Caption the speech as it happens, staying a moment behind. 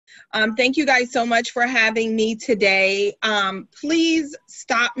Thank you guys so much for having me today. Please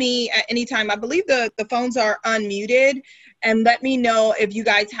stop me at any time. I believe the phones are unmuted, and let me know if you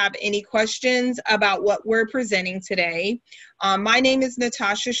guys have any questions about what we're presenting today. My name is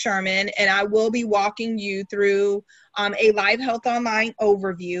Natasha Sherman, and I will be walking you through a LiveHealth Online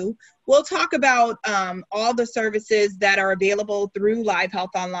overview. We'll talk about all the services that are available through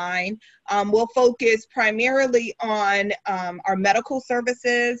LiveHealth Online. We'll focus primarily on our medical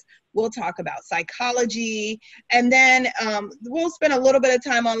services. We'll talk about psychology, and then we'll spend a little bit of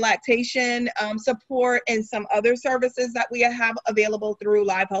time on lactation support and some other services that we have available through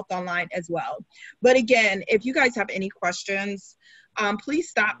LiveHealth Online as well. But again, if you guys have any questions, please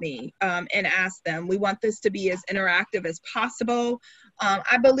stop me and ask them. We want this to be as interactive as possible.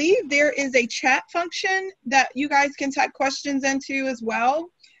 I believe there is a chat function that you guys can type questions into as well.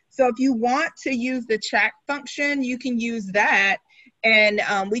 So if you want to use the chat function, you can use that, and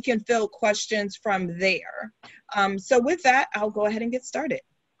we can fill questions from there. So with that, I'll go ahead and get started.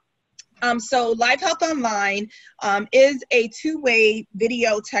 So LiveHealth Online is a two-way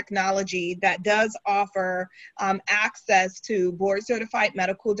video technology that does offer access to board-certified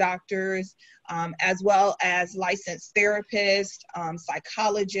medical doctors, as well as licensed therapists,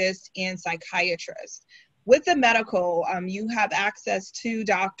 psychologists, and psychiatrists. With the medical, you have access to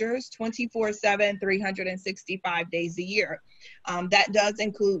doctors 24/7, 365 days a year. That does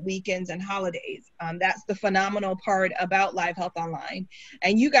include weekends and holidays. That's the phenomenal part about LiveHealth Online.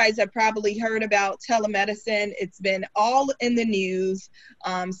 And you guys have probably heard about telemedicine. It's been all in the news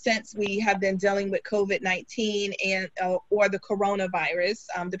since we have been dealing with COVID-19 and or the coronavirus,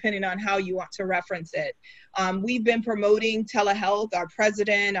 depending on how you want to reference it. We've been promoting telehealth. Our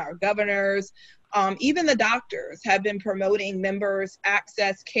president, our governors, even the doctors have been promoting members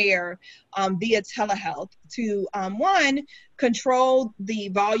access care via telehealth to, one, control the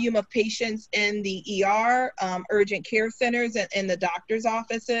volume of patients in the ER, urgent care centers, and in the doctor's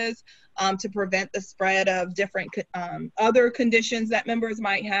offices to prevent the spread of different other conditions that members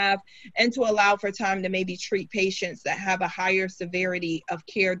might have, and to allow for time to maybe treat patients that have a higher severity of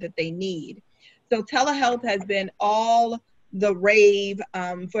care that they need. So telehealth has been all the rave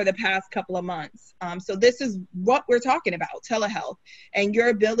for the past couple of months. So this is what we're talking about, telehealth, and your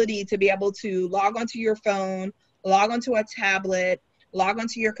ability to be able to log onto your phone, log onto a tablet, log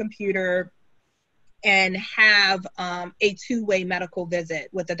onto your computer, and have a two-way medical visit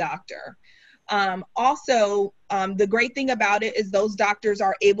with a doctor. Also, the great thing about it is those doctors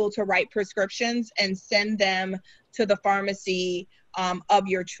are able to write prescriptions and send them to the pharmacy of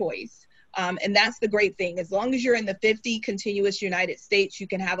your choice. And that's the great thing. As long as you're in the 50 continuous United States, you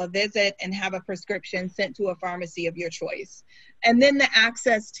can have a visit and have a prescription sent to a pharmacy of your choice. And then the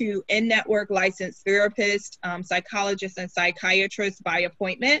access to in-network licensed therapists, psychologists, and psychiatrists by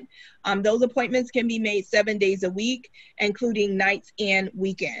appointment. Those appointments can be made 7 days a week, including nights and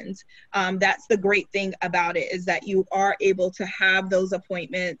weekends. That's the great thing about it, is that you are able to have those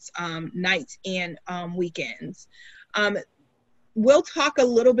appointments nights and weekends. We'll talk a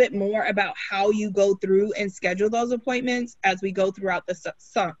little bit more about how you go through and schedule those appointments as we go throughout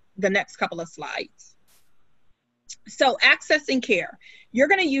the next couple of slides. So accessing care, you're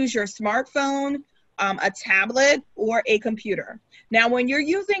going to use your smartphone, a tablet, or a computer. Now, when you're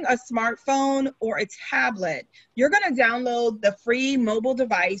using a smartphone or a tablet, you're going to download the free mobile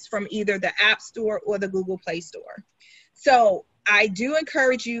device from either the App Store or the Google Play Store. So I do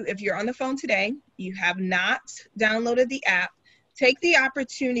encourage you, if you're on the phone today, you have not downloaded the app, take the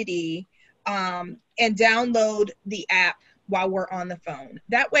opportunity and download the app while we're on the phone.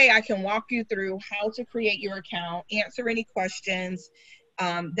 That way I can walk you through how to create your account, answer any questions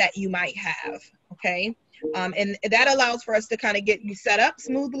that you might have, okay? And that allows for us to kind of get you set up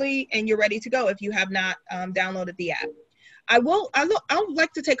smoothly and you're ready to go if you have not downloaded the app. I would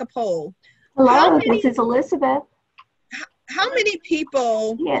like to take a poll. Hello, this is Elizabeth. How many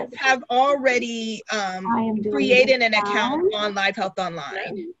people have already created an account on LiveHealth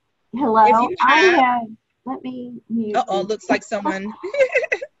Online? Hello, I have, let me mute. Uh-oh, looks like someone,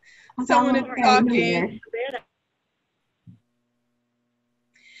 someone is talking.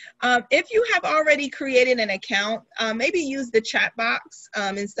 If you have already created an account, maybe use the chat box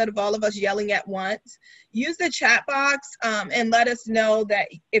instead of all of us yelling at once. Use the chat box and let us know that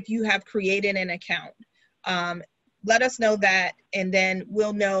if you have created an account. Let us know that, and then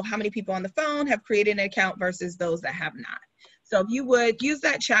we'll know how many people on the phone have created an account versus those that have not. So if you would use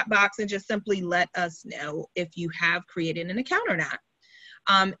that chat box and just simply let us know if you have created an account or not.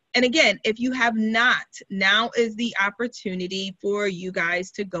 And again, if you have not, now is the opportunity for you guys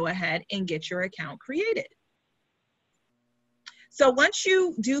to go ahead and get your account created. So once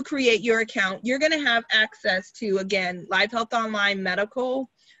you do create your account, you're going to have access to, again, LiveHealth Online Medical,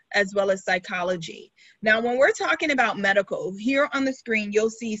 as well as psychology. Now, when we're talking about medical, here on the screen, you'll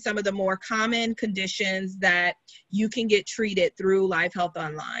see some of the more common conditions that you can get treated through LiveHealth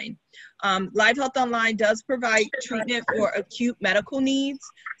Online. LiveHealth Online does provide treatment for acute medical needs.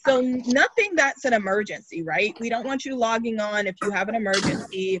 So nothing that's an emergency, right? We don't want you logging on if you have an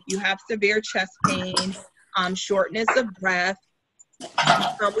emergency, if you have severe chest pain, shortness of breath.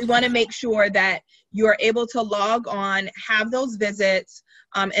 We want to make sure that you're able to log on, have those visits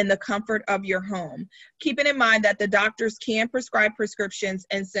in the comfort of your home. Keeping in mind that the doctors can prescribe prescriptions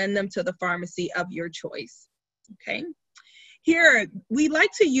and send them to the pharmacy of your choice. Okay. Here, we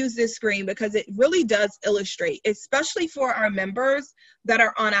like to use this screen because it really does illustrate, especially for our members that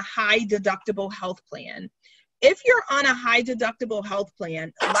are on a high deductible health plan. If you're on a high deductible health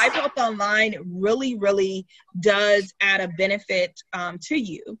plan, LiveHealth Online really does add a benefit to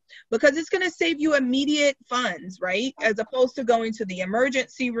you, because it's going to save you immediate funds, right? As opposed to going to the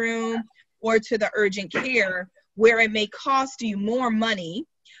emergency room or to the urgent care, where it may cost you more money.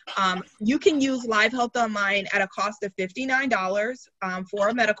 You can use LiveHealth Online at a cost of $59 for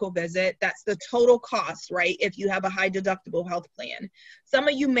a medical visit. That's the total cost, right, if you have a high deductible health plan. Some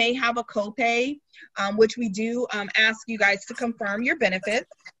of you may have a copay, which we do ask you guys to confirm your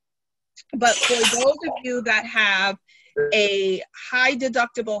benefits. But for those of you that have a high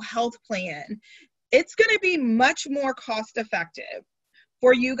deductible health plan, it's going to be much more cost effective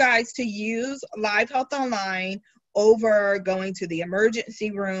for you guys to use LiveHealth Online over going to the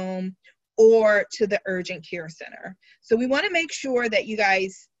emergency room or to the urgent care center. So we want to make sure that you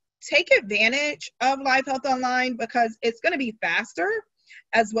guys take advantage of LiveHealth Online, because it's going to be faster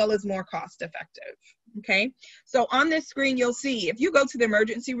as well as more cost effective. Okay, so on this screen, you'll see if you go to the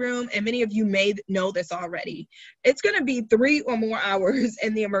emergency room, and many of you may know this already, it's going to be 3 or more hours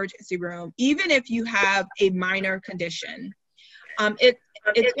in the emergency room, even if you have a minor condition.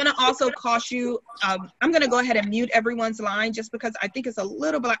 It's going to also cost you, I'm going to go ahead and mute everyone's line just because I think it's a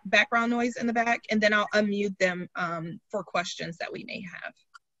little background noise in the back, and then I'll unmute them for questions that we may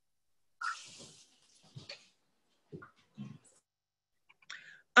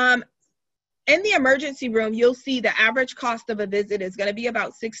have. In the emergency room, you'll see the average cost of a visit is going to be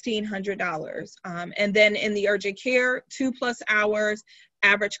about $1,600. And then in the urgent care, 2+ hours,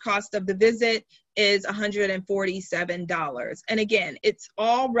 average cost of the visit is $147. And again, it's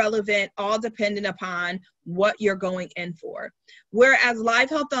all relevant, all dependent upon what you're going in for. Whereas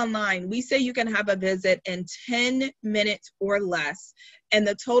LiveHealth Online, we say you can have a visit in 10 minutes or less, and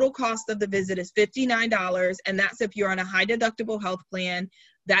the total cost of the visit is $59, and that's if you're on a high deductible health plan.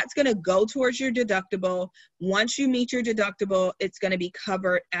 That's going to go towards your deductible. Once you meet your deductible, it's going to be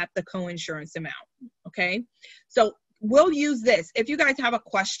covered at the coinsurance amount. Okay, so we'll use this. If you guys have a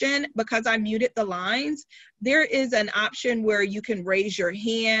question, because I muted the lines, there is an option where you can raise your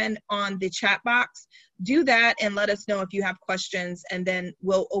hand on the chat box. Do that and let us know if you have questions, and then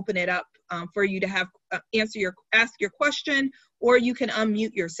we'll open it up for you to have ask your question, or you can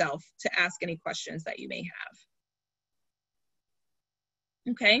unmute yourself to ask any questions that you may have.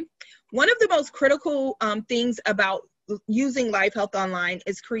 Okay, one of the most critical things about using LiveHealth Online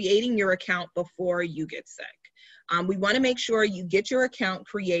is creating your account before you get sick. We want to make sure you get your account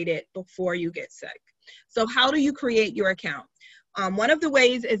created before you get sick. So how do you create your account? One of the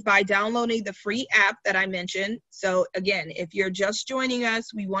ways is by downloading the free app that I mentioned. So again, if you're just joining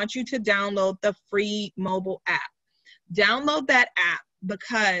us, we want you to download the free mobile app. Download that app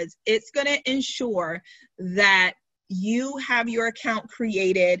because it's going to ensure that you have your account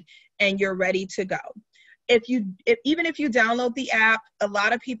created and you're ready to go. Even if you download the app, a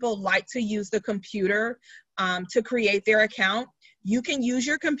lot of people like to use the computer to create their account. You can use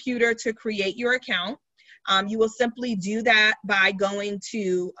your computer to create your account. You will simply do that by going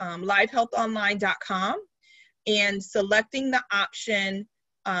to livehealthonline.com and selecting the option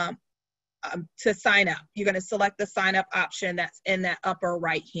to sign up. You're going to select the sign up option that's in that upper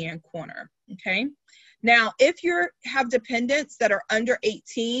right hand corner. Okay. Now, if you have dependents that are under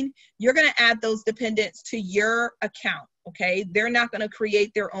 18, you're going to add those dependents to your account, okay? They're not going to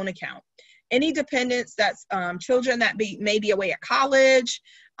create their own account. Any dependents that's children that may be away at college,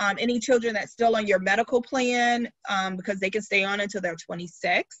 any children that's still on your medical plan because they can stay on until they're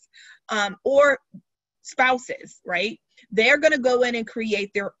 26, or spouses, right? They're going to go in and create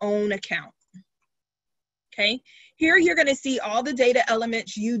their own account, okay? Here you're going to see all the data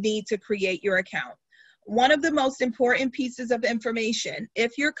elements you need to create your account. One of the most important pieces of information,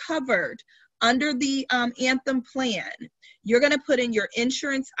 if you're covered under the Anthem plan, you're going to put in your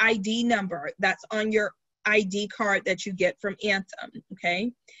insurance ID number that's on your ID card that you get from Anthem,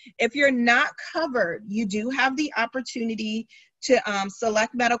 okay? If you're not covered, you do have the opportunity to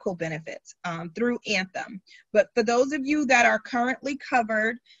select medical benefits through Anthem. But for those of you that are currently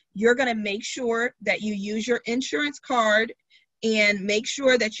covered, you're gonna make sure that you use your insurance card and make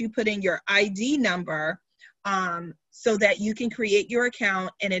sure that you put in your ID number so that you can create your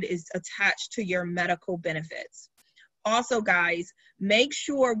account and it is attached to your medical benefits. Also, guys, make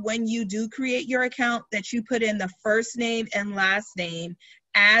sure when you do create your account that you put in the first name and last name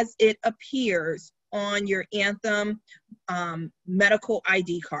as it appears on your Anthem medical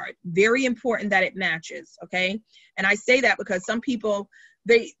ID card. Very important that it matches, okay? And I say that because some people,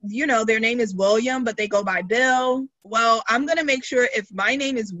 their name is William, but they go by Bill. Well, I'm gonna make sure if my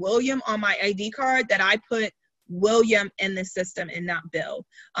name is William on my ID card that I put William in the system and not Bill,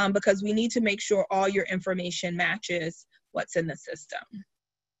 because we need to make sure all your information matches what's in the system.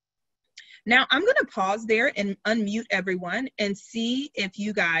 Now, I'm going to pause there and unmute everyone and see if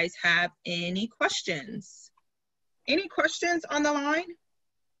you guys have any questions. Any questions on the line?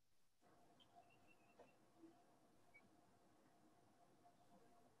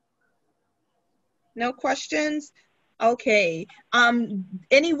 No questions? Okay.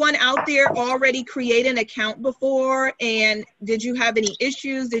 Anyone out there already create an account before, and did you have any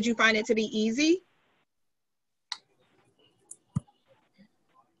issues? Did you find it to be easy?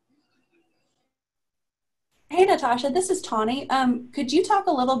 Hey, Natasha, this is Tawny. Could you talk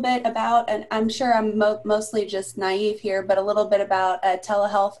a little bit about, and I'm sure I'm mostly just naive here, but a little bit about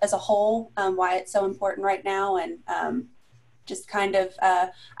telehealth as a whole, why it's so important right now, and just kind of,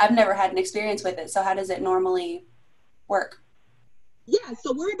 I've never had an experience with it, so how does it normally work? Yeah,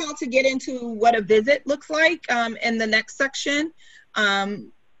 so we're about to get into what a visit looks like in the next section.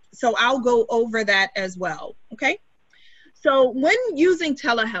 So I'll go over that as well, okay? So when using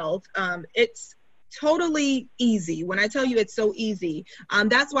telehealth, it's totally easy. When I tell you it's so easy,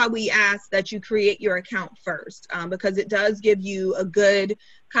 that's why we ask that you create your account first, because it does give you a good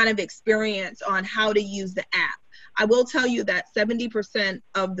kind of experience on how to use the app. I will tell you that 70%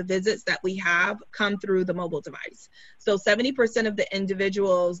 of the visits that we have come through the mobile device. So 70% of the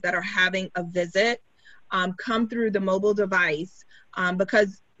individuals that are having a visit come through the mobile device,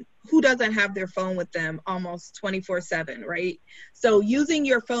 because who doesn't have their phone with them almost 24/7, right? So using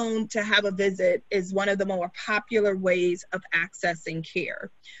your phone to have a visit is one of the more popular ways of accessing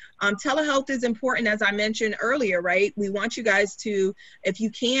care. Telehealth is important, as I mentioned earlier, right? We want you guys to, if you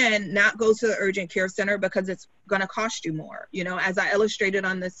can, not go to the urgent care center because it's going to cost you more. You know, as I illustrated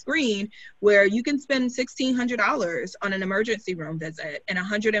on the screen, where you can spend $1,600 on an emergency room visit and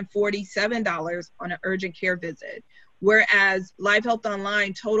 $147 on an urgent care visit. Whereas LiveHealth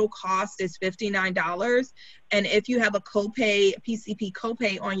Online total cost is $59. And if you have a copay, PCP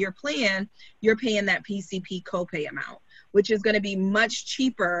copay on your plan, you're paying that PCP copay amount, which is going to be much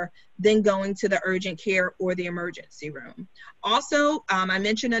cheaper than going to the urgent care or the emergency room. Also, I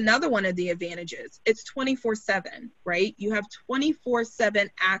mentioned another one of the advantages. It's 24/7, right? You have 24/7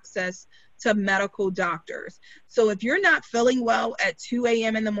 access to medical doctors. So if you're not feeling well at 2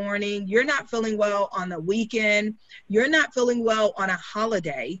 a.m. in the morning, you're not feeling well on the weekend, you're not feeling well on a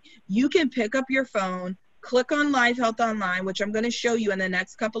holiday, you can pick up your phone, click on LiveHealth Online, which I'm going to show you in the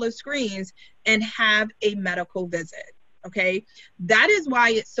next couple of screens, and have a medical visit. Okay, that is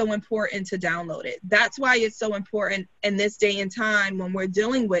why it's so important to download it. That's why it's so important in this day and time when we're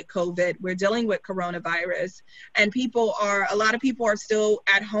dealing with COVID, we're dealing with coronavirus, and a lot of people are still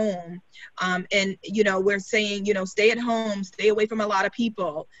at home. And, you know, we're saying, you know, stay at home, stay away from a lot of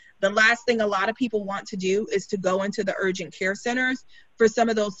people. The last thing a lot of people want to do is to go into the urgent care centers for some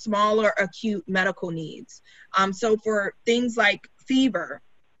of those smaller acute medical needs. So for things like fever,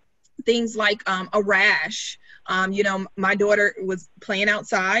 things like a rash, you know, my daughter was playing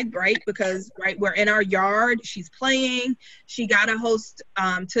outside, right? Because, right, we're in our yard, she's playing, she got a host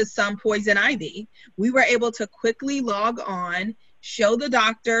to some poison ivy. We were able to quickly log on, show the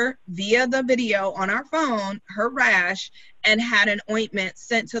doctor via the video on our phone her rash, and had an ointment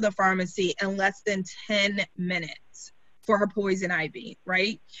sent to the pharmacy in less than 10 minutes for her poison ivy,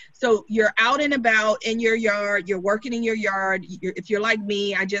 right? So you're out and about in your yard, you're working in your yard. If you're like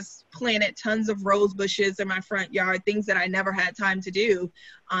me, I just planted tons of rose bushes in my front yard, things that I never had time to do,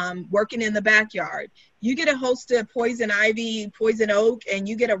 working in the backyard. You get a host of poison ivy, poison oak, and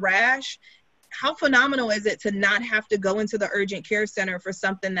you get a rash. How phenomenal is it to not have to go into the urgent care center for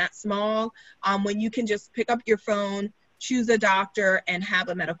something that small, when you can just pick up your phone, choose a doctor, and have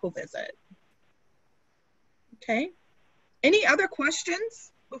a medical visit? Okay. Any other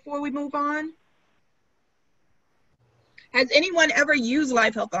questions before we move on? Has anyone ever used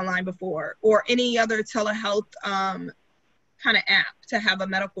LiveHealth Online before, or any other telehealth kind of app to have a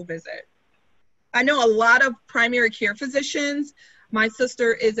medical visit? I know a lot of primary care physicians. My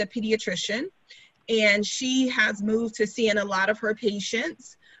sister is a pediatrician, and she has moved to seeing a lot of her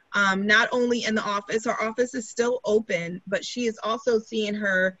patients, not only in the office. Her office is still open, but she is also seeing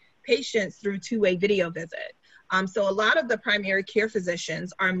her patients through two-way video visit. So a lot of the primary care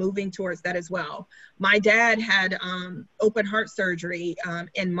physicians are moving towards that as well. My dad had open heart surgery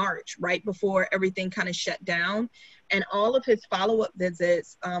in March, right before everything kind of shut down. And all of his follow-up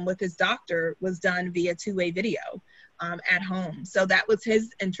visits with his doctor was done via two-way video at home. So that was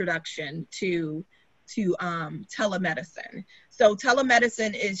his introduction to telemedicine. So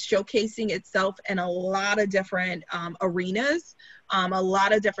telemedicine is showcasing itself in a lot of different arenas. A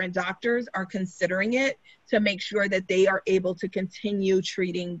lot of different doctors are considering it to make sure that they are able to continue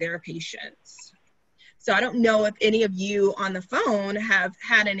treating their patients. So I don't know if any of you on the phone have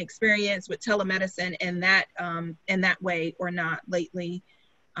had an experience with telemedicine in that way or not lately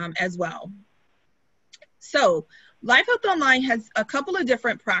as well. So LiveHealth Online has a couple of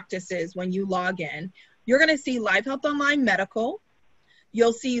different practices when you log in. You're going to see LiveHealth Online Medical.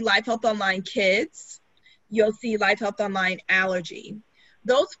 You'll see LiveHealth Online Kids. You'll see LiveHealth Online Allergy.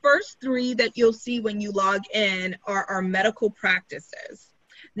 Those first three that you'll see when you log in are our medical practices.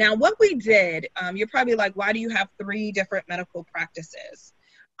 Now, what we did, you're probably like, why do you have three different medical practices?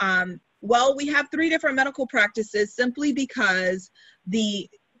 Well, we have three different medical practices simply because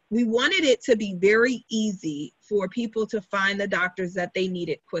we wanted it to be very easy for people to find the doctors that they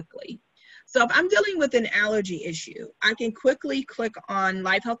needed quickly. So if I'm dealing with an allergy issue, I can quickly click on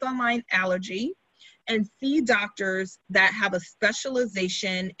LiveHealth Online Allergy and see doctors that have a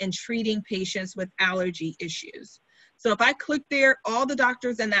specialization in treating patients with allergy issues. So if I click there, all the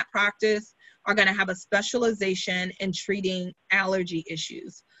doctors in that practice are going to have a specialization in treating allergy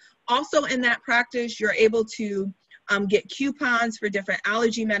issues. Also in that practice, you're able to get coupons for different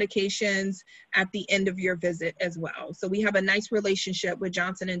allergy medications at the end of your visit as well. So we have a nice relationship with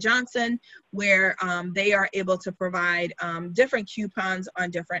Johnson & Johnson where they are able to provide different coupons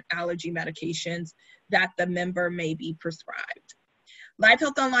on different allergy medications that the member may be prescribed.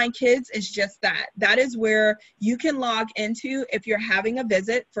 LiveHealth Online Kids is just that. That is where you can log into if you're having a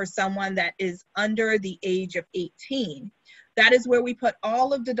visit for someone that is under the age of 18. That is where we put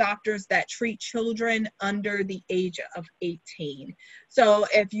all of the doctors that treat children under the age of 18. So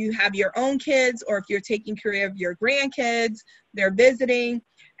if you have your own kids or if you're taking care of your grandkids, they're visiting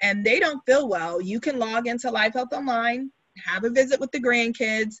and they don't feel well, you can log into LiveHealth Online, have a visit with the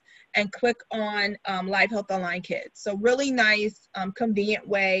grandkids, and click on LiveHealth Online Kids. So really nice, convenient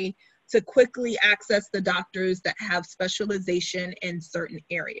way to quickly access the doctors that have specialization in certain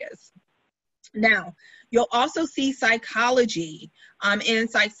areas. Now, you'll also see psychology and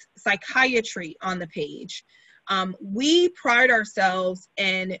psychiatry on the page. We pride ourselves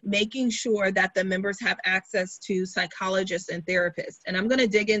in making sure that the members have access to psychologists and therapists. And I'm going to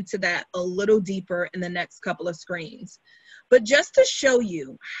dig into that a little deeper in the next couple of screens. But just to show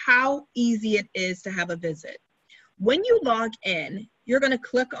you how easy it is to have a visit, when you log in, you're going to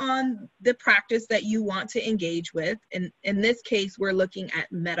click on the practice that you want to engage with. And in this case, we're looking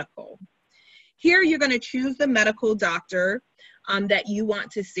at medical. Here, you're going to choose the medical doctor that you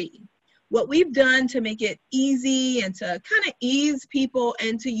want to see. What we've done to make it easy and to kind of ease people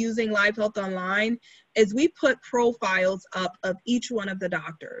into using LiveHealth Online is we put profiles up of each one of the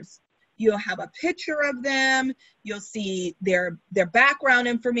doctors. You'll have a picture of them. You'll see their background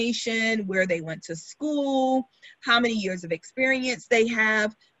information, where they went to school, how many years of experience they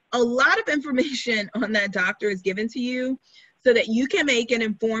have. A lot of information on that doctor is given to you so that you can make an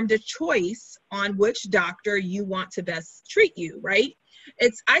informed choice on which doctor you want to best treat you, right?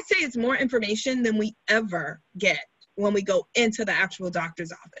 I say it's more information than we ever get when we go into the actual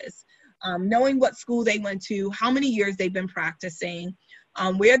doctor's office. Knowing what school they went to, how many years they've been practicing,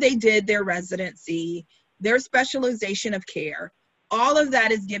 where they did their residency, their specialization of care, all of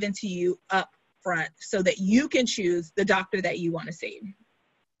that is given to you up front so that you can choose the doctor that you want to see.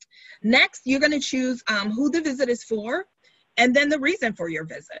 Next, you're going to choose who the visit is for, and then the reason for your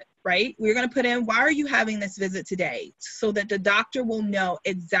visit, right? We're going to put in, why are you having this visit today? So that the doctor will know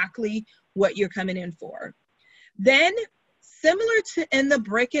exactly what you're coming in for. Then, similar to in the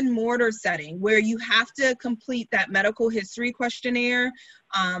brick and mortar setting where you have to complete that medical history questionnaire,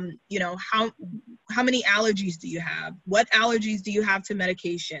 you know, how many allergies do you have? What allergies do you have to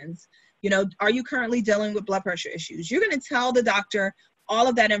medications? You know, are you currently dealing with blood pressure issues? You're going to tell the doctor all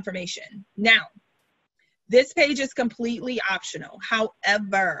of that information. Now, this page is completely optional.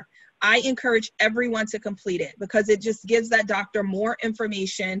 However, I encourage everyone to complete it because it just gives that doctor more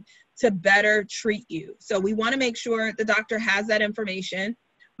information to better treat you. So we want to make sure the doctor has that information,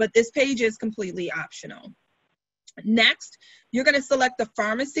 but this page is completely optional. Next, you're going to select the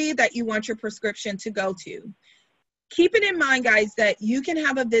pharmacy that you want your prescription to go to. Keep it in mind, guys, that you can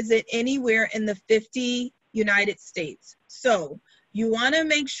have a visit anywhere in the 50 United States. So you want to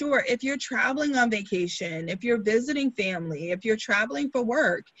make sure if you're traveling on vacation, if you're visiting family, if you're traveling for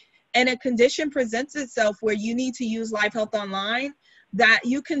work, and a condition presents itself where you need to use LiveHealth Online, that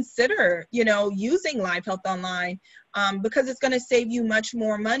you consider, using LiveHealth Online because it's going to save you much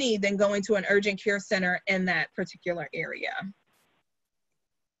more money than going to an urgent care center in that particular area.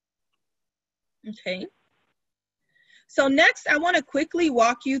 Okay. So next, I want to quickly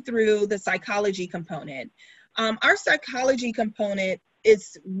walk you through the psychology component. Our psychology component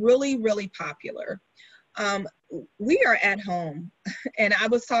is really, really popular. We are at home, and I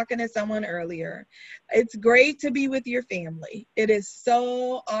was talking to someone earlier. It's great to be with your family. It is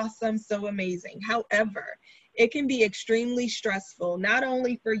so awesome, so amazing. However, it can be extremely stressful, not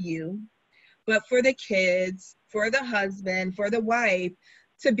only for you, but for the kids, for the husband, for the wife,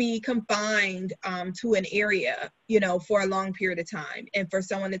 to be confined to an area, for a long period of time. And for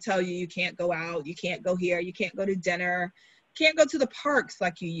someone to tell you, you can't go out, you can't go here, you can't go to dinner, can't go to the parks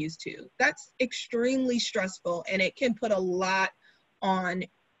like you used to. That's extremely stressful, and it can put a lot on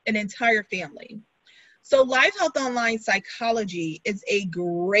an entire family. So LiveHealth Online Psychology is a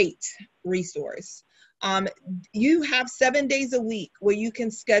great resource. You have 7 days a week where you can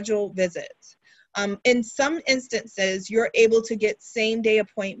schedule visits. In some instances, you're able to get same-day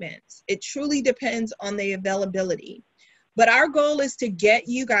appointments. It truly depends on the availability. But our goal is to get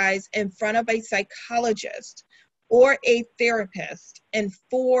you guys in front of a psychologist or a therapist in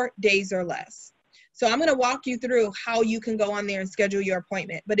 4 days or less. So I'm going to walk you through how you can go on there and schedule your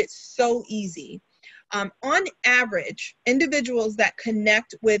appointment, but it's so easy. On average, individuals that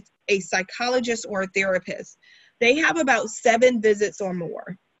connect with a psychologist or a therapist, they have about 7 visits or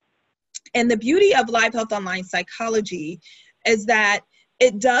more. And the beauty of LiveHealth Online Psychology is that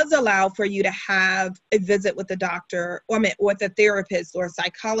it does allow for you to have a visit with a doctor or with a therapist or a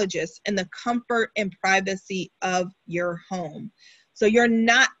psychologist in the comfort and privacy of your home. So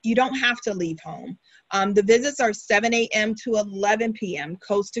you don't have to leave home. The visits are 7 a.m. to 11 p.m.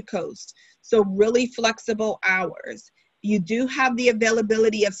 coast to coast. So really flexible hours. You do have the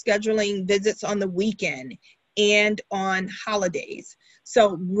availability of scheduling visits on the weekend and on holidays.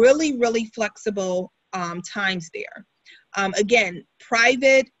 So really, really flexible times there. Again,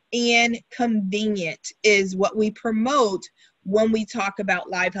 private and convenient is what we promote when we talk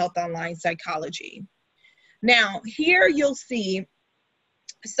about LiveHealth Online Psychology. Now, here you'll see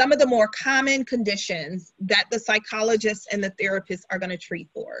some of the more common conditions that the psychologists and the therapists are going to treat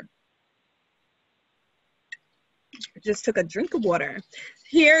for. Just took a drink of water.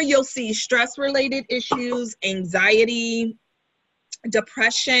 Here you'll see stress-related issues, anxiety,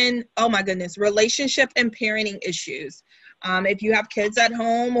 depression, oh my goodness, relationship and parenting issues. If you have kids at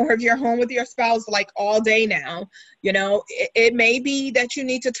home or if you're home with your spouse like all day now, it may be that you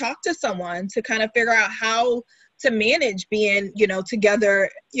need to talk to someone to kind of figure out how to manage being, together,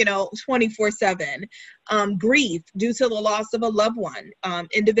 24/7. Grief due to the loss of a loved one.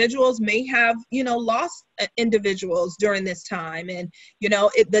 Individuals may have, lost individuals during this time. And,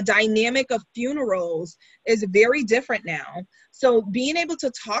 the dynamic of funerals is very different now. So being able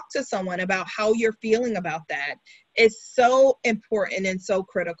to talk to someone about how you're feeling about that is so important and so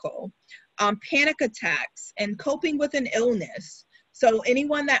critical. Panic attacks and coping with an illness. So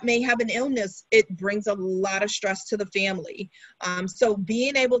anyone that may have an illness, it brings a lot of stress to the family. So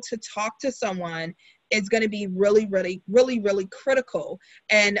being able to talk to someone is going to be really, really, really, really critical.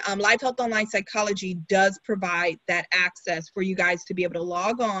 And LiveHealth Online Psychology does provide that access for you guys to be able to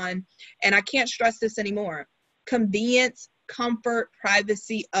log on. And I can't stress this anymore. Convenience, comfort,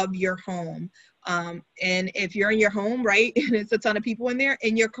 privacy of your home. And if you're in your home, right, and it's a ton of people in there,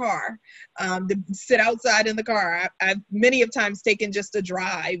 in your car, to sit outside in the car. I've many of times taken just a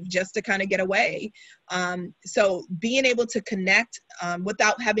drive just to kind of get away. So being able to connect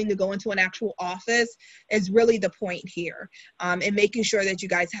without having to go into an actual office is really the point here. And making sure that you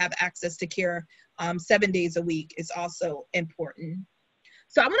guys have access to care 7 days a week is also important.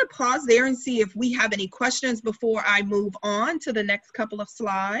 So I'm going to pause there and see if we have any questions before I move on to the next couple of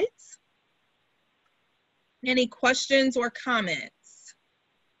slides. Any questions or comments?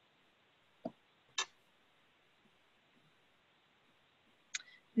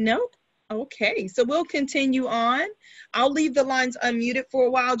 Nope. Okay, so we'll continue on. I'll leave the lines unmuted for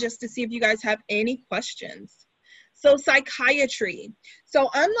a while just to see if you guys have any questions. So psychiatry. So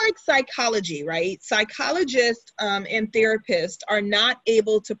unlike psychology, right? Psychologists and therapists are not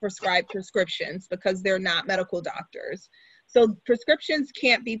able to prescribe prescriptions because they're not medical doctors. So prescriptions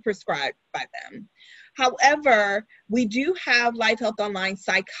can't be prescribed by them. However, we do have LiveHealth Online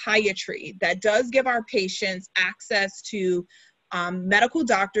Psychiatry that does give our patients access to medical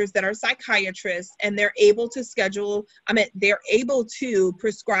doctors that are psychiatrists, and they're able to schedule, they're able to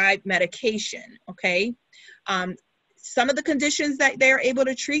prescribe medication, okay? Some of the conditions that they're able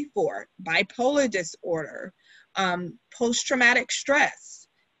to treat for: bipolar disorder, post-traumatic stress,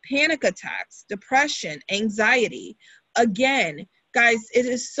 panic attacks, depression, anxiety. Again, guys, it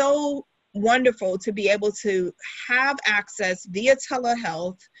is so wonderful to be able to have access via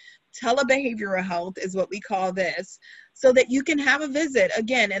telehealth. Telebehavioral health is what we call this, so that you can have a visit,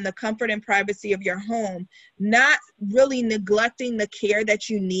 again, in the comfort and privacy of your home, not really neglecting the care that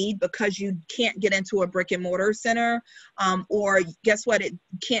you need because you can't get into a brick and mortar center, or guess what, it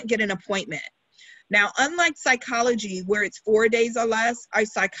can't get an appointment. Now, unlike psychology, where it's 4 days or less, our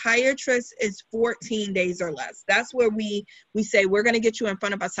psychiatrist is 14 days or less. That's where we say we're going to get you in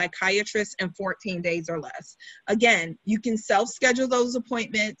front of a psychiatrist in 14 days or less. Again, you can self-schedule those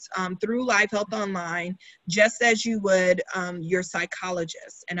appointments through LiveHealth Online, just as you would your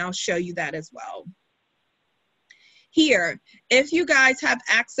psychologist, and I'll show you that as well. Here, if you guys have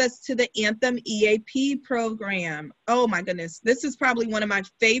access to the Anthem EAP program, oh my goodness, this is probably one of my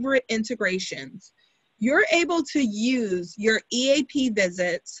favorite integrations. You're able to use your EAP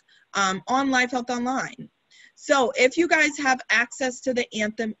visits on LiveHealth Online. So if you guys have access to the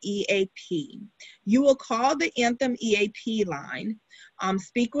Anthem EAP, you will call the Anthem EAP line,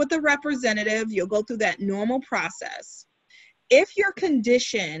 speak with a representative, you'll go through that normal process. If your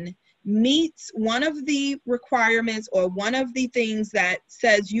condition meets one of the requirements or one of the things that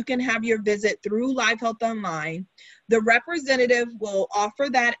says you can have your visit through LiveHealth Online, the representative will offer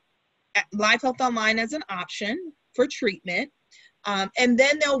that LiveHealth Online as an option for treatment, and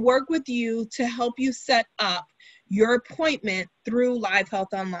then they'll work with you to help you set up your appointment through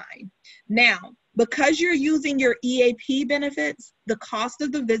LiveHealth Online. Now, because you're using your EAP benefits, the cost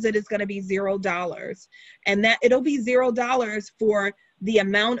of the visit is going to be $0, and that it'll be $0 for the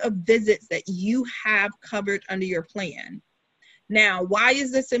amount of visits that you have covered under your plan. Now, why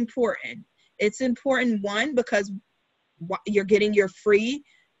is this important? It's important, one, because you're getting your free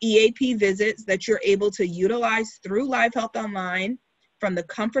EAP visits that you're able to utilize through LiveHealth Online from the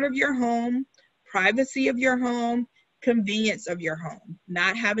comfort of your home, privacy of your home, convenience of your home,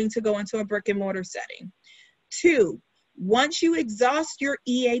 not having to go into a brick and mortar setting. Two, once you exhaust your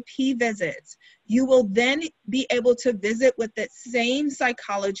EAP visits, you will then be able to visit with that same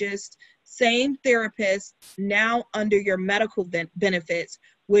psychologist, same therapist, now under your medical benefits,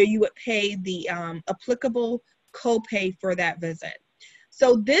 where you would pay the applicable copay for that visit.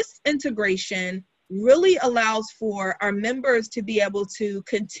 So this integration really allows for our members to be able to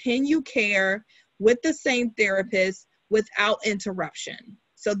continue care with the same therapist without interruption.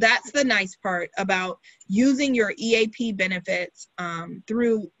 So that's the nice part about using your EAP benefits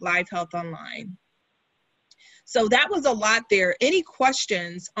through LiveHealth Online. So that was a lot there. Any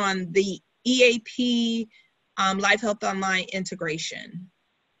questions on the EAP LiveHealth Online integration?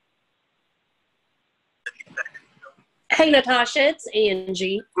 Hey, Natasha, it's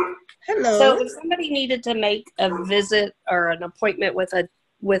Angie. Hello. So if somebody needed to make a visit or an appointment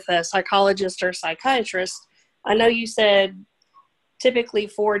with a psychologist or psychiatrist, I know you said typically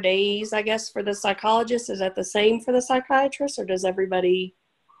 4 days, I guess, for the psychologist. Is that the same for the psychiatrist, or does everybody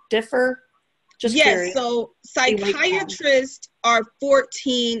differ? Just yes, curious. so psychiatrists are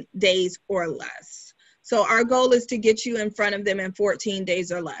 14 days or less. So our goal is to get you in front of them in 14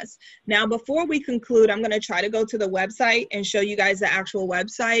 days or less. Now, before we conclude, I'm going to try to go to the website and show you guys the actual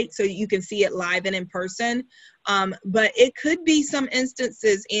website so you can see it live and in person. But it could be some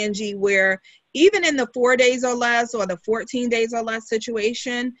instances, Angie, where even in the 4 days or less or the 14 days or less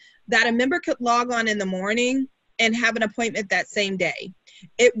situation, that a member could log on in the morning and have an appointment that same day.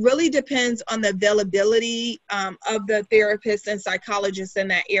 It really depends on the availability of the therapists and psychologists in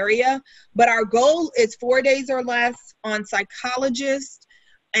that area. But our goal is 4 days or less on psychologists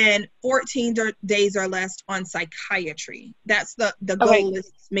and 14 days or less on psychiatry. That's the goal, is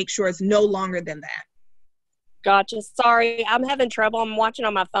to make sure it's no longer than that. Gotcha. Sorry, I'm having trouble. I'm watching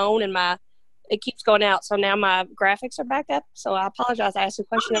on my phone and it keeps going out. So now my graphics are back up. So I apologize. I asked a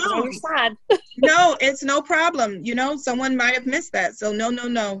question that was on your side. No, it's no problem. You know, someone might have missed that. So no,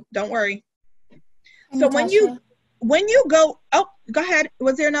 don't worry. So Natasha, when you go, oh, go ahead.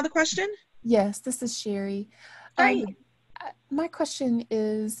 Was there another question? Yes, this is Sherry. Hi. My question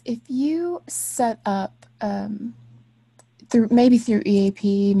is, if you set up maybe through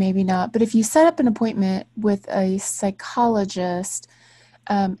EAP, maybe not. But if you set up an appointment with a psychologist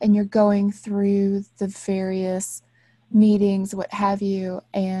and you're going through the various meetings, what have you,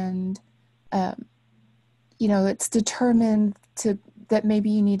 and it's determined that maybe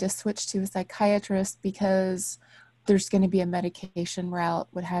you need to switch to a psychiatrist because there's going to be a medication route,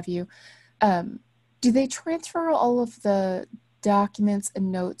 what have you. Do they transfer all of the documents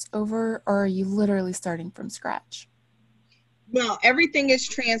and notes over, or are you literally starting from scratch? Well, everything is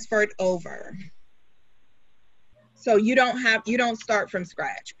transferred over. So you don't start from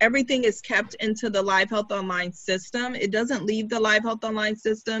scratch. Everything is kept into the LiveHealth Online system. It doesn't leave the LiveHealth Online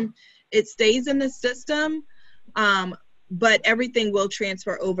system. It stays in the system, but everything will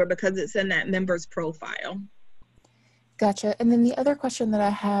transfer over because it's in that member's profile. Gotcha. And then the other question that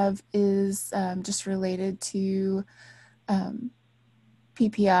I have is just related to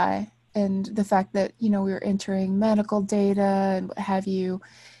PPI and the fact that, we're entering medical data and what have you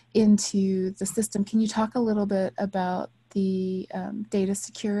into the system. Can you talk a little bit about the data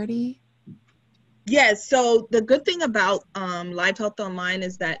security? Yes. So the good thing about LiveHealth Online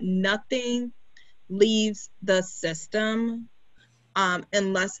is that nothing leaves the system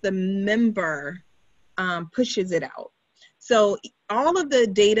unless the member pushes it out. So all of the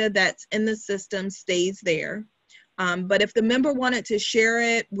data that's in the system stays there. But if the member wanted to share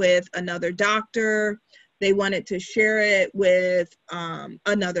it with another doctor, they wanted to share it with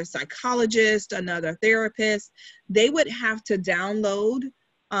another psychologist, another therapist, they would have to download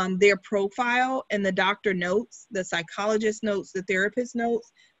their profile and the doctor notes, the psychologist notes, the therapist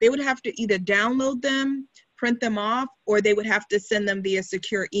notes. They would have to either download them, print them off, or they would have to send them via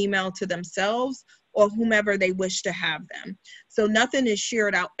secure email to themselves or whomever they wish to have them. So nothing is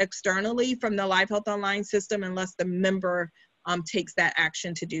shared out externally from the LiveHealth Online system unless the member takes that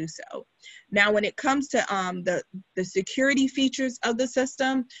action to do so. Now, when it comes to the security features of the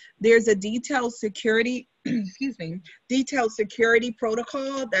system, there's a detailed security, detailed security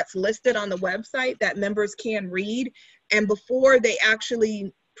protocol that's listed on the website that members can read. And before they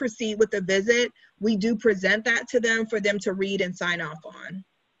actually proceed with the visit, we do present that to them for them to read and sign off on.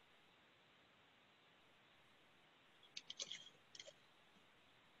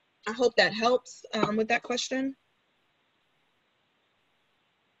 I hope that helps with that question.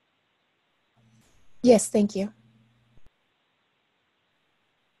 Yes, thank you.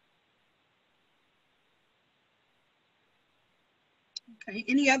 Okay,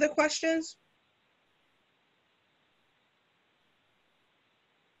 any other questions?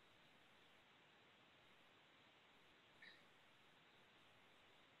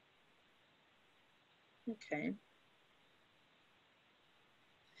 Okay.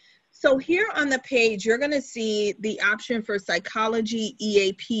 So here on the page, you're going to see the option for psychology,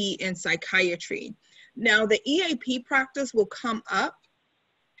 EAP, and psychiatry. Now, the EAP practice will come up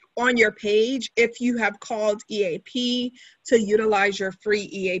on your page if you have called EAP to utilize your free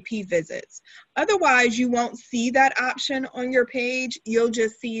EAP visits. Otherwise, you won't see that option on your page. You'll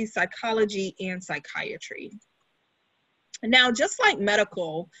just see psychology and psychiatry. Now, just like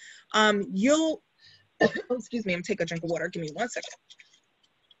medical, you'll, excuse me, I'm taking a drink of water. Give me 1 second.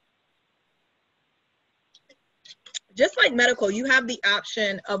 Just like medical, you have the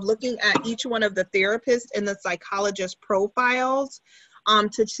option of looking at each one of the therapists and the psychologist profiles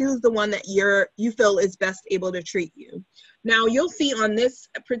to choose the one that you feel is best able to treat you. Now, you'll see on this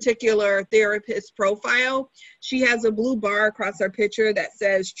particular therapist profile, she has a blue bar across her picture that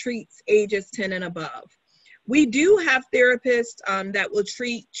says treats ages 10 and above. We do have therapists that will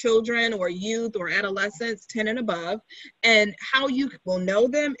treat children or youth or adolescents 10 and above. And how you will know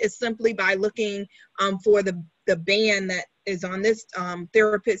them is simply by looking for the band that is on this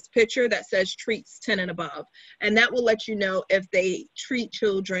therapist picture that says treats 10 and above. And that will let you know if they treat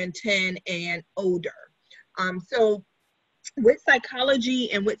children 10 and older. So with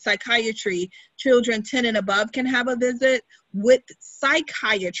psychology and with psychiatry, children 10 and above can have a visit. With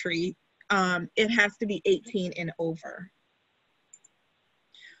psychiatry, it has to be 18 and over.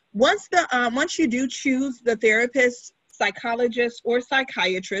 Once you do choose the therapist, psychologist, or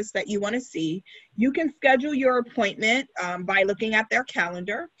psychiatrist that you want to see, you can schedule your appointment by looking at their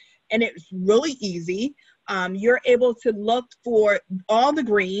calendar, and it's really easy. You're able to look for all the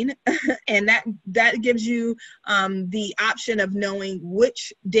green, and that gives you the option of knowing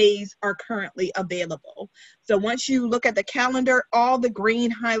which days are currently available. So once you look at the calendar, all the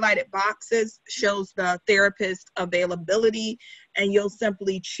green highlighted boxes shows the therapist availability, and you'll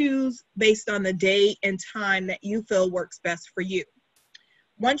simply choose based on the day and time that you feel works best for you.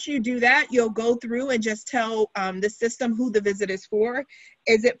 Once you do that, you'll go through and just tell the system who the visit is for.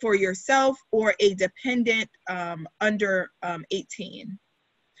 Is it for yourself or a dependent under 18?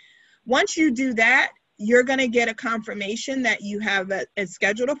 Once you do that, you're going to get a confirmation that you have a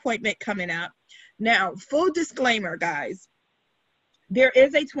scheduled appointment coming up. Now, full disclaimer, guys, there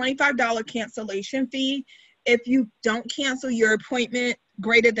is a $25 cancellation fee if you don't cancel your appointment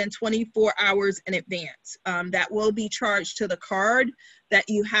greater than 24 hours in advance. That will be charged to the card that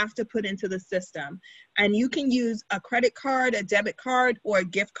you have to put into the system. And you can use a credit card, a debit card, or a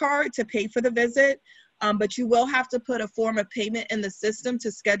gift card to pay for the visit. But you will have to put a form of payment in the system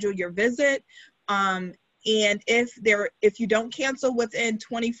to schedule your visit. And if you don't cancel within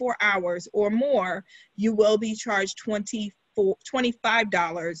 24 hours or more, you will be charged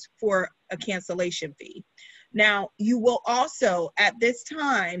 $25 for a cancellation fee. Now, you will also, at this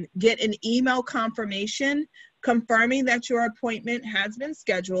time, get an email confirmation confirming that your appointment has been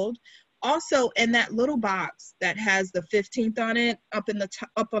scheduled. Also, in that little box that has the 15th on it, up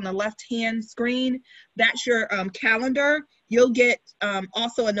on the left-hand screen, that's your calendar. You'll get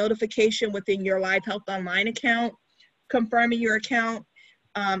also a notification within your LiveHealth Online account confirming your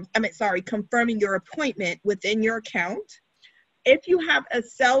confirming your appointment within your account. If you have a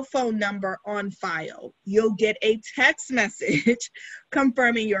cell phone number on file, you'll get a text message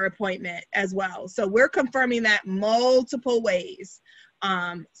confirming your appointment as well. So we're confirming that multiple ways.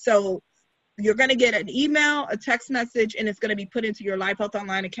 So you're going to get an email, a text message, and it's going to be put into your LiveHealth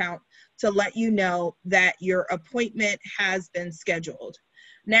Online account to let you know that your appointment has been scheduled.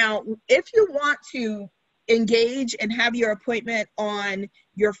 Now, if you want to engage and have your appointment on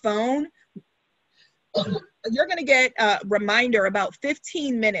your phone, you're going to get a reminder about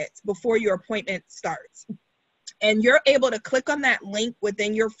 15 minutes before your appointment starts. And you're able to click on that link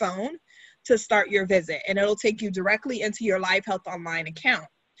within your phone to start your visit, and it'll take you directly into your LiveHealth Online account.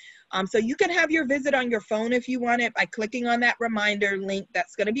 So you can have your visit on your phone if you want it by clicking on that reminder link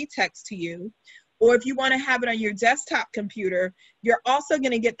that's going to be text to you. Or if you want to have it on your desktop computer, you're also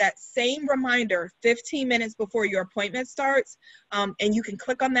going to get that same reminder 15 minutes before your appointment starts. And you can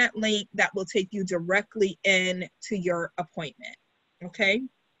click on that link that will take you directly into your appointment. Okay.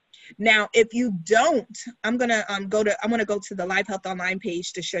 Now, if you don't, I'm going to go to the LiveHealth Online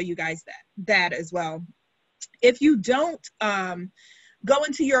page to show you guys that as well. If you don't go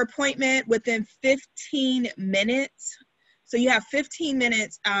into your appointment within 15 minutes, so you have 15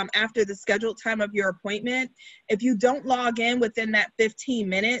 minutes after the scheduled time of your appointment. If you don't log in within that 15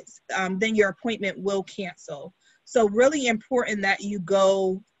 minutes, then your appointment will cancel. So really important that you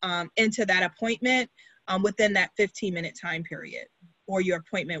go into that appointment within that 15-minute time period, or your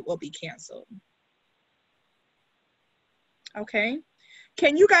appointment will be canceled. Okay.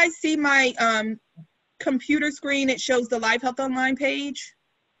 Can you guys see my computer screen? It shows the LiveHealth Online page.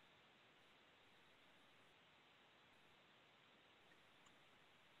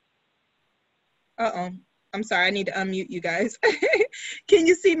 Uh-oh, I'm sorry, I need to unmute you guys. Can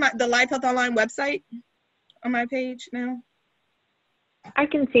you see the LiveHealth Online website on my page now? I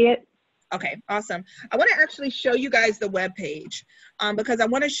can see it. Okay, awesome. I want to actually show you guys the web page because I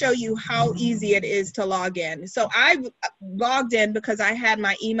want to show you how easy it is to log in. So I logged in because I had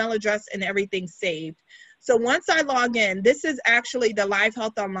my email address and everything saved. So once I log in, this is actually the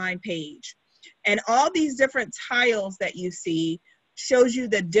LiveHealth Online page. And all these different tiles that you see shows you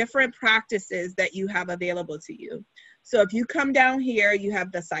the different practices that you have available to you. So if you come down here, you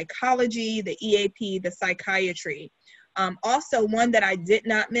have the psychology, the EAP, the psychiatry. Also, one that I did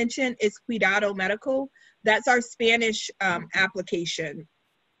not mention is Cuidado Medical. That's our Spanish application.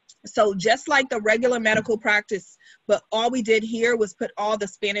 So just like the regular medical practice, but all we did here was put all the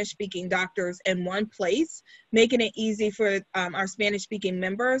Spanish-speaking doctors in one place, making it easy for our Spanish-speaking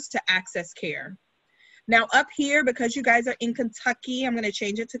members to access care. Now up here, because you guys are in Kentucky, I'm going to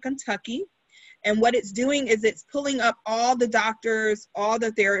change it to Kentucky. And what it's doing is it's pulling up all the doctors, all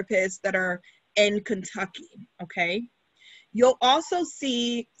the therapists that are in Kentucky, okay? You'll also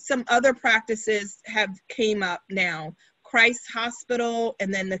see some other practices have came up now, Christ Hospital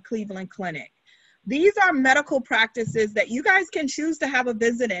and then the Cleveland Clinic. These are medical practices that you guys can choose to have a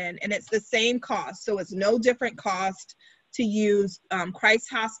visit in, and it's the same cost. So it's no different cost to use Christ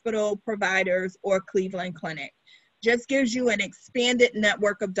Hospital providers or Cleveland Clinic. Just gives you an expanded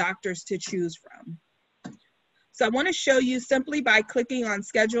network of doctors to choose from. So I want to show you simply by clicking on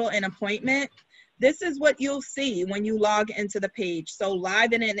schedule an appointment. This is what you'll see when you log into the page. So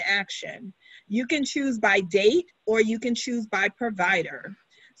live and in action. You can choose by date or you can choose by provider.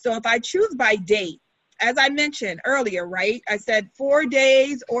 So if I choose by date, as I mentioned earlier, right? I said 4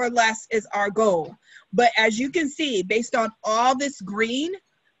 days or less is our goal. But as you can see, based on all this green,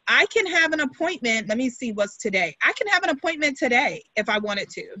 I can have an appointment. Let me see what's today. I can have an appointment today if I wanted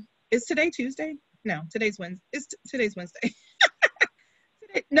to. Is today Tuesday? No, today's Wednesday. Today's Wednesday.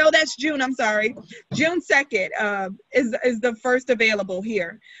 No, that's June. I'm sorry. June 2nd is the first available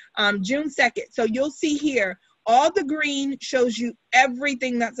here. June 2nd. So you'll see here, all the green shows you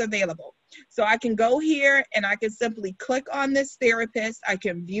everything that's available. So I can go here and I can simply click on this therapist. I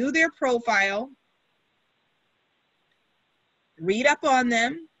can view their profile, read up on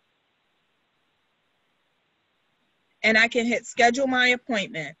them, and I can hit schedule my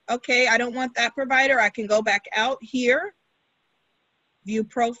appointment. Okay, I don't want that provider. I can go back out here, view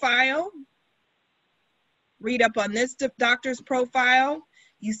profile, read up on this doctor's profile.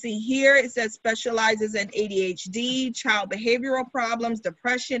 You see here, it says specializes in ADHD, child behavioral problems,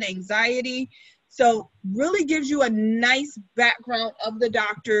 depression, anxiety. So really gives you a nice background of the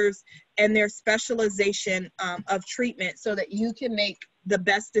doctors and their specialization of treatment so that you can make the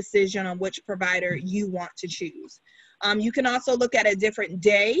best decision on which provider you want to choose. You can also look at a different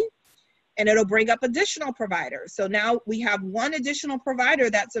day and it'll bring up additional providers. So now we have one additional provider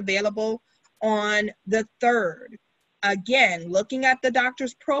that's available on the 3rd. Again, looking at the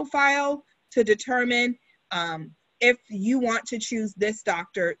doctor's profile to determine if you want to choose this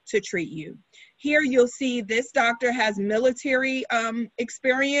doctor to treat you. Here you'll see this doctor has military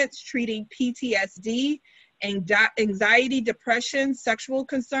experience treating PTSD, anxiety, depression, sexual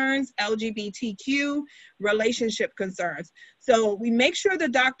concerns, LGBTQ, relationship concerns. So we make sure the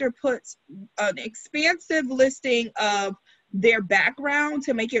doctor puts an expansive listing of their background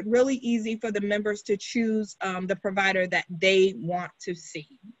to make it really easy for the members to choose the provider that they want to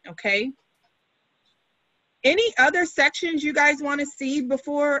see, okay? Any other sections you guys want to see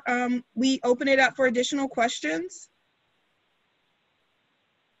before we open it up for additional questions?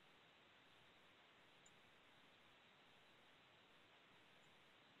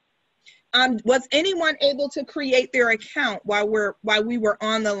 Was anyone able to create their account while we were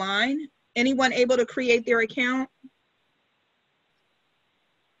on the line? Anyone able to create their account?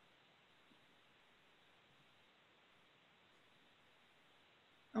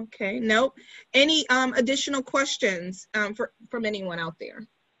 Okay, nope. Any additional questions from anyone out there?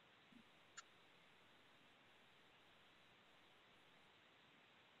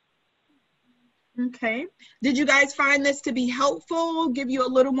 Okay. Did you guys find this to be helpful? Give you a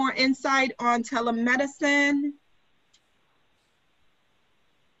little more insight on telemedicine?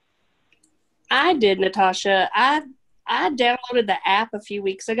 I did, Natasha. I downloaded the app a few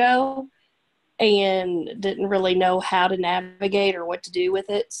weeks ago and didn't really know how to navigate or what to do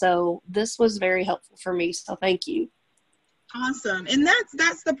with it. So this was very helpful for me. So thank you. Awesome. And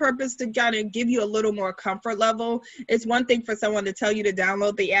that's the purpose, to kind of give you a little more comfort level. It's one thing for someone to tell you to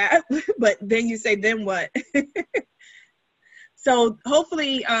download the app, but then you say, then what? So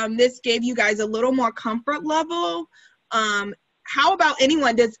hopefully this gave you guys a little more comfort level. How about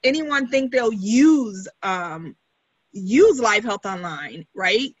anyone? Does anyone think they'll use LiveHealth Online,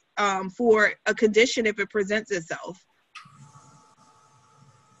 right? For a condition if it presents itself?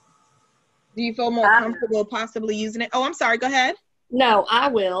 Do you feel more comfortable possibly using it? Oh, I'm sorry. Go ahead. No, I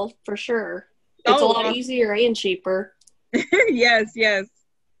will, for sure. It's a lot easier and cheaper. Yes, yes.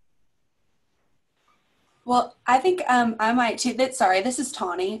 Well, I think I might too. Sorry, this is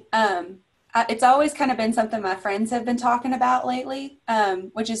Tawny. It's always kind of been something my friends have been talking about lately,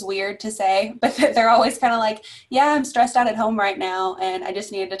 which is weird to say, but they're always kind of like, yeah, I'm stressed out at home right now and I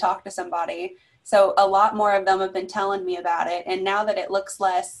just needed to talk to somebody. So a lot more of them have been telling me about it. And now that it looks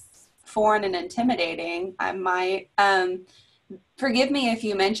less foreign and intimidating, I might, forgive me if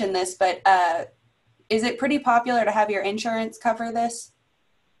you mentioned this, but is it pretty popular to have your insurance cover this?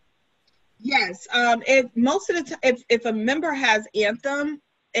 Yes. If a member has Anthem,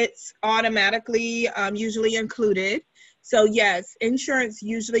 it's automatically usually included. So yes, insurance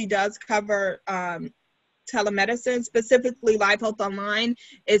usually does cover telemedicine. Specifically, LiveHealth Online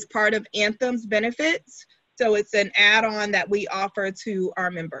is part of Anthem's benefits. So it's an add-on that we offer to our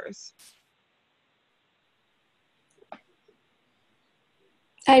members.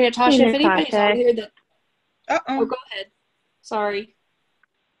 Hey, Natasha, if anybody's on here that... Oh, go ahead. Sorry.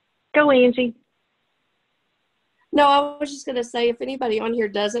 Go, Angie. No, I was just going to say, if anybody on here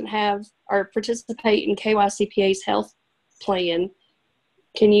doesn't have or participate in KYCPA's health plan,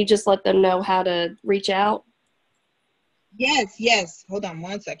 can you just let them know how to reach out? Yes, yes. Hold on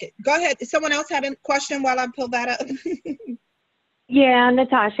one second. Go ahead. Does someone else have a question while I pull that up? Yeah,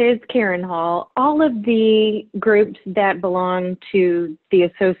 Natasha, it's Karen Hall. All of the groups that belong to the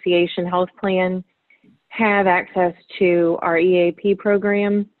association health plan have access to our EAP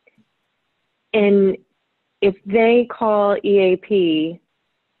program. And if they call EAP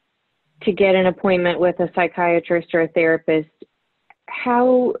to get an appointment with a psychiatrist or a therapist,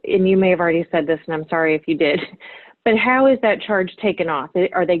 how, and you may have already said this, and I'm sorry if you did, but how is that charge taken off?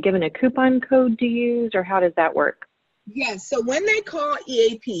 Are they given a coupon code to use, or how does that work? Yes, so when they call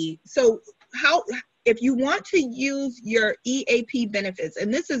EAP, so if you want to use your EAP benefits,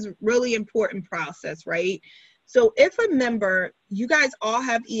 and this is really important process, right? So if a member, you guys all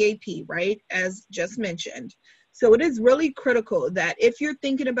have EAP, right, as just mentioned. So it is really critical that if you're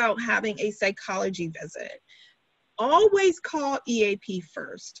thinking about having a psychology visit, always call EAP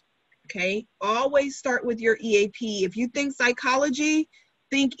first, okay? Always start with your EAP. If you think psychology,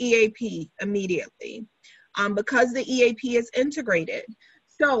 think EAP immediately, because the EAP is integrated.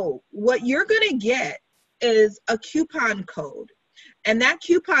 So what you're gonna get is a coupon code, and that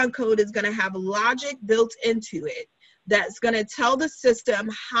coupon code is gonna have logic built into it that's gonna tell the system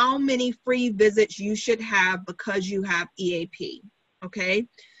how many free visits you should have because you have EAP, okay?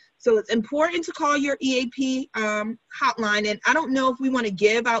 So it's important to call your EAP hotline, and I don't know if we want to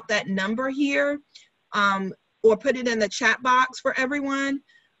give out that number here or put it in the chat box for everyone.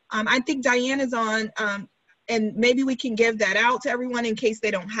 I think Diane is on, and maybe we can give that out to everyone in case they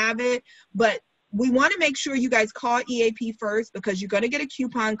don't have it, but we want to make sure you guys call EAP first, because you're going to get a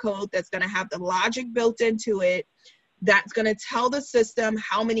coupon code that's going to have the logic built into it that's going to tell the system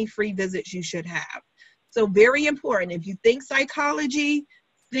how many free visits you should have. So very important. If you think psychology,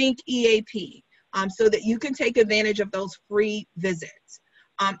 think EAP, so that you can take advantage of those free visits.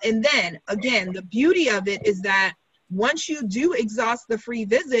 And then, again, the beauty of it is that once you do exhaust the free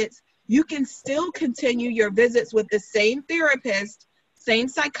visits, you can still continue your visits with the same therapist, same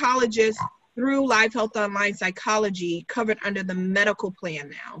psychologist through LiveHealth Online Psychology, covered under the medical plan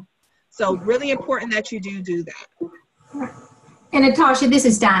now. So really important that you do that. And Natasha, this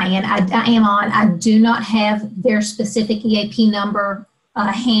is Diane. I am on. I do not have their specific EAP number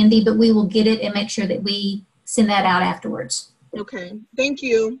handy, but we will get it and make sure that we send that out afterwards. Okay, thank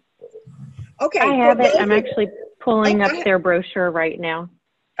you. Okay, I have it. I'm actually pulling up their brochure right now.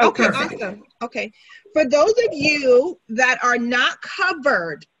 Okay, awesome. Okay, for those of you that are not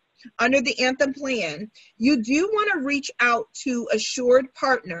covered under the Anthem plan, you do want to reach out to Assured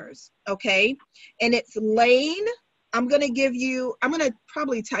Partners, okay? And it's Lane. I'm going to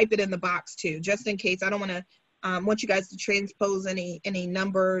probably type it in the box too, just in case. I don't want to want you guys to transpose any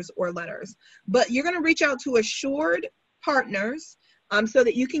numbers or letters. But you're going to reach out to Assured Partners so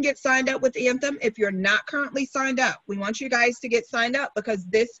that you can get signed up with Anthem if you're not currently signed up. We want you guys to get signed up because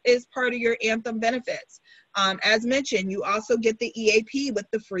this is part of your Anthem benefits. As mentioned, you also get the EAP with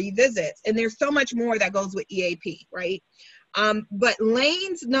the free visits. And there's so much more that goes with EAP, right? But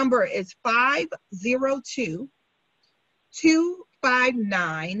Lane's number is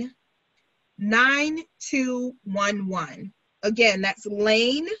 502-259-9211. Again, that's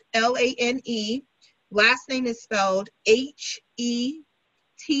Lane, Lane. Last name is spelled Hettich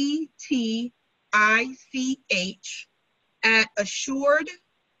at Assured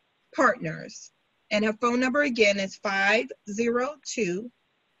Partners. And her phone number again is 502-259-9211.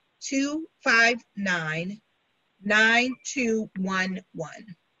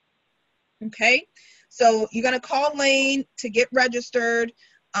 Okay, so you're going to call Lane to get registered,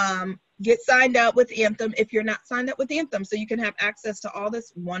 get signed up with Anthem if you're not signed up with Anthem, so you can have access to all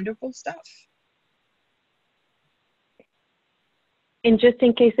this wonderful stuff. And just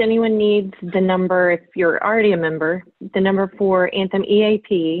in case anyone needs the number, if you're already a member, the number for Anthem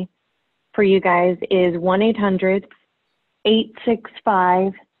EAP for you guys is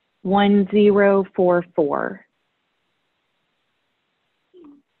 1-800-865-1044.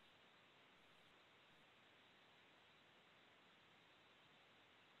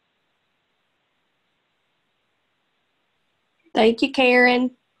 Thank you,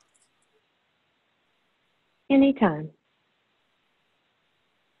 Karen. Anytime.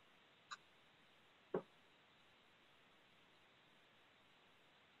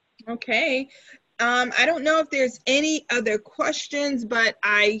 Okay. I don't know if there's any other questions, but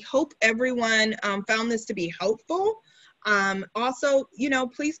I hope everyone found this to be helpful. Also,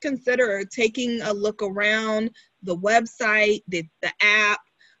 please consider taking a look around the website, the app.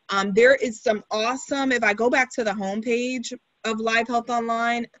 There is some awesome, if I go back to the homepage of LiveHealth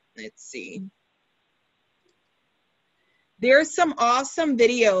Online, let's see. There's some awesome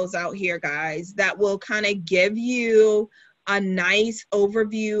videos out here, guys, that will kind of give you a nice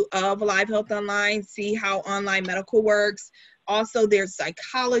overview of LiveHealth Online, see how online medical works. Also, there's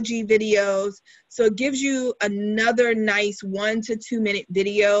psychology videos. So it gives you another nice 1 to 2 minute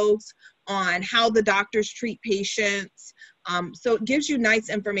videos on how the doctors treat patients. So it gives you nice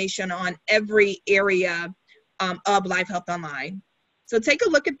information on every area of LiveHealth Online. So take a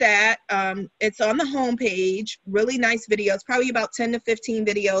look at that. It's on the homepage, really nice videos, probably about 10 to 15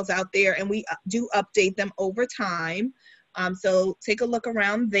 videos out there, and we do update them over time. So take a look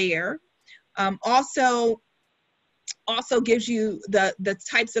around there. Also gives you the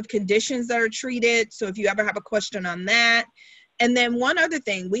types of conditions that are treated. So if you ever have a question on that. And then one other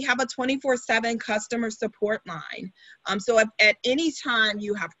thing, we have a 24/7 customer support line. So if at any time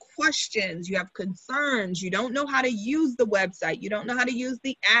you have questions, you have concerns, you don't know how to use the website, you don't know how to use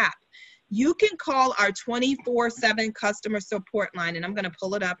the app, you can call our 24/7 customer support line. And I'm going to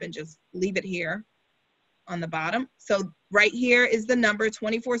pull it up and just leave it here on the bottom. So right here is the number,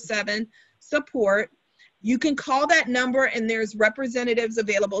 24/7 support. You can call that number and there's representatives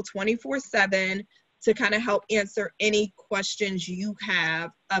available 24/7 to kind of help answer any questions you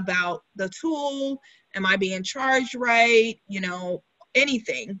have about the tool. Am I being charged right? You know,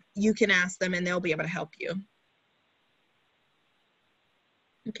 anything you can ask them and they'll be able to help you.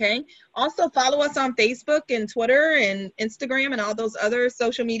 Okay. Also follow us on Facebook and Twitter and Instagram and all those other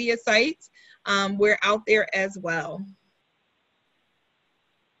social media sites. We're out there as well.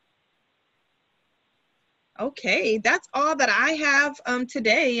 Okay, that's all that I have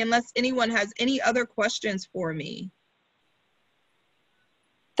today, unless anyone has any other questions for me.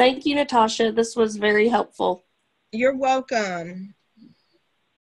 Thank you, Natasha. This was very helpful. You're welcome.